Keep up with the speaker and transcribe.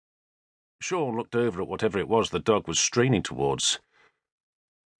Sean looked over at whatever it was the dog was straining towards.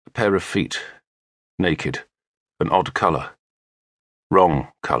 A pair of feet, naked, an odd colour. Wrong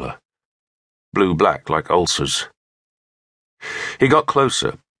colour. Blue-black like ulcers. He got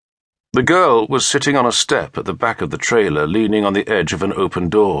closer. The girl was sitting on a step at the back of the trailer, leaning on the edge of an open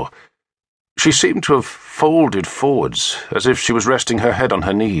door. She seemed to have folded forwards, as if she was resting her head on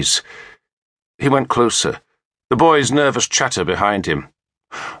her knees. He went closer, the boy's nervous chatter behind him.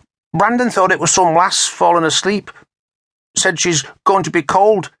 Brandon thought it was some lass fallen asleep. Said she's going to be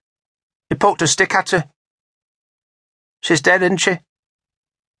cold. He poked a stick at her. She's dead, isn't she?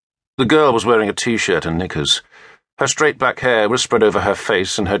 The girl was wearing a t-shirt and knickers. Her straight black hair was spread over her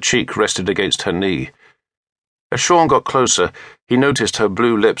face and her cheek rested against her knee. As Sean got closer, he noticed her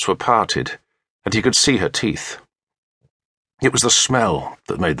blue lips were parted, and he could see her teeth. It was the smell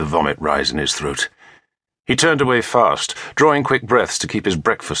that made the vomit rise in his throat. He turned away fast, drawing quick breaths to keep his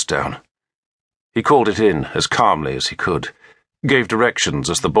breakfast down. He called it in as calmly as he could, gave directions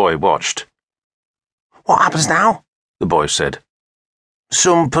as the boy watched. "What happens now?" the boy said.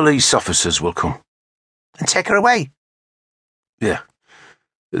 "Some police officers will come." "And take her away?" "Yeah.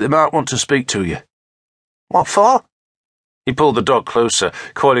 They might want to speak to you." "What for?" He pulled the dog closer,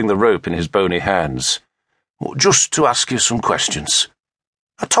 coiling the rope in his bony hands. "Just to ask you some questions."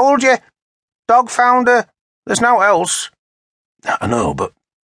 "I told you. Dog found her. There's no else." "I know, but—"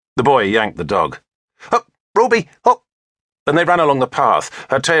 The boy yanked the dog. "Up, Ruby, up!" And they ran along the path,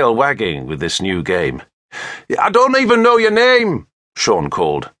 her tail wagging with this new game. "I don't even know your name," Sean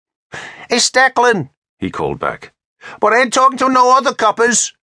called. "It's Declan," he called back. "But I ain't talking to no other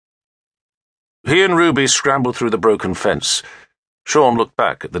coppers." He and Ruby scrambled through the broken fence. Sean looked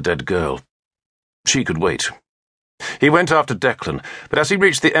back at the dead girl. She could wait. He went after Declan, but as he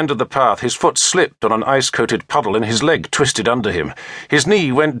reached the end of the path, his foot slipped on an ice-coated puddle and his leg twisted under him. His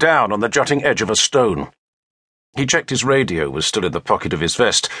knee went down on the jutting edge of a stone. He checked his radio was still in the pocket of his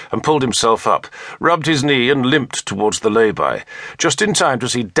vest and pulled himself up, rubbed his knee and limped towards the lay-by, just in time to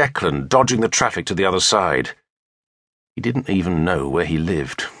see Declan dodging the traffic to the other side. He didn't even know where he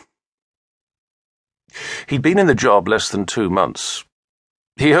lived. He'd been in the job less than 2 months.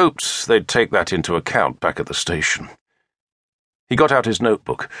 He hoped they'd take that into account back at the station. He got out his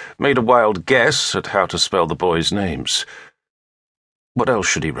notebook, made a wild guess at how to spell the boys' names. What else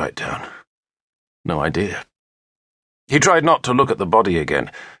should he write down? No idea. He tried not to look at the body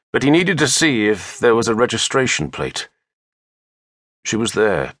again, but he needed to see if there was a registration plate. She was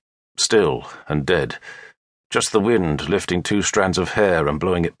there, still and dead, just the wind lifting 2 strands of hair and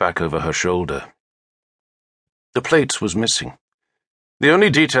blowing it back over her shoulder. The plate was missing. The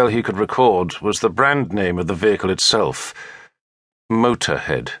only detail he could record was the brand name of the vehicle itself.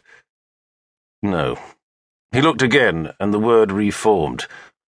 Motorhead. No. He looked again, and the word reformed.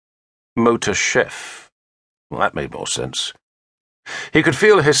 Motor Chef. Well, that made more sense. He could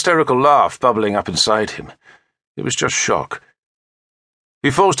feel a hysterical laugh bubbling up inside him. It was just shock.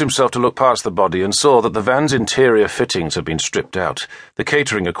 He forced himself to look past the body and saw that the van's interior fittings had been stripped out, the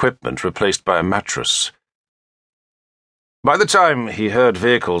catering equipment replaced by a mattress. By the time he heard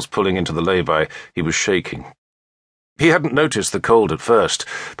vehicles pulling into the lay-by, he was shaking. He hadn't noticed the cold at first,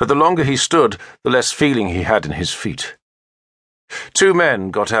 but the longer he stood, the less feeling he had in his feet. 2 men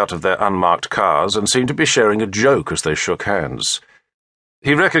got out of their unmarked cars and seemed to be sharing a joke as they shook hands.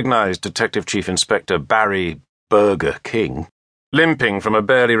 He recognized Detective Chief Inspector Barry Burger King, limping from a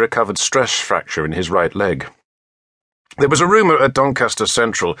barely recovered stress fracture in his right leg. There was a rumour at Doncaster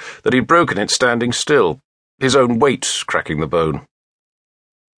Central that he'd broken it standing still, his own weight cracking the bone.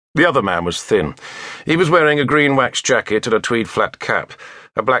 The other man was thin. He was wearing a green wax jacket and a tweed flat cap,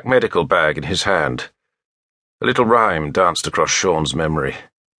 a black medical bag in his hand. A little rhyme danced across Sean's memory.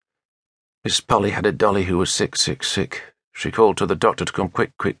 Miss Polly had a dolly who was sick, sick, sick. She called to the doctor to come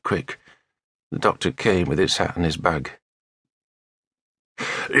quick, quick, quick. The doctor came with his hat and his bag.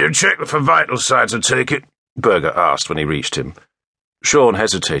 "You checked for vital signs, I take it?" Berger asked when he reached him. Sean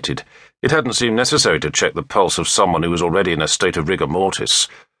hesitated. It hadn't seemed necessary to check the pulse of someone who was already in a state of rigor mortis.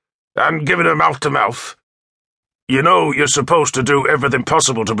 "And given her mouth-to-mouth? You know you're supposed to do everything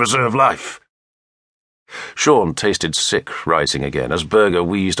possible to preserve life." Sean tasted sick rising again as Berger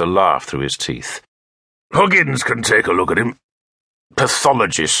wheezed a laugh through his teeth. "Huggins can take a look at him."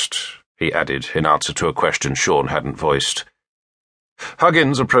 "Pathologist," he added in answer to a question Sean hadn't voiced.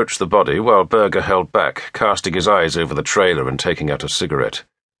 Huggins approached the body while Berger held back, casting his eyes over the trailer and taking out a cigarette.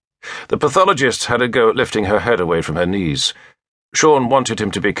 The pathologist had a go at lifting her head away from her knees. Sean wanted him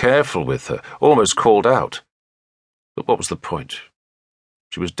to be careful with her, almost called out. But what was the point?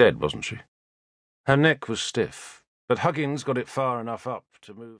 She was dead, wasn't she? Her neck was stiff, but Huggins got it far enough up to move.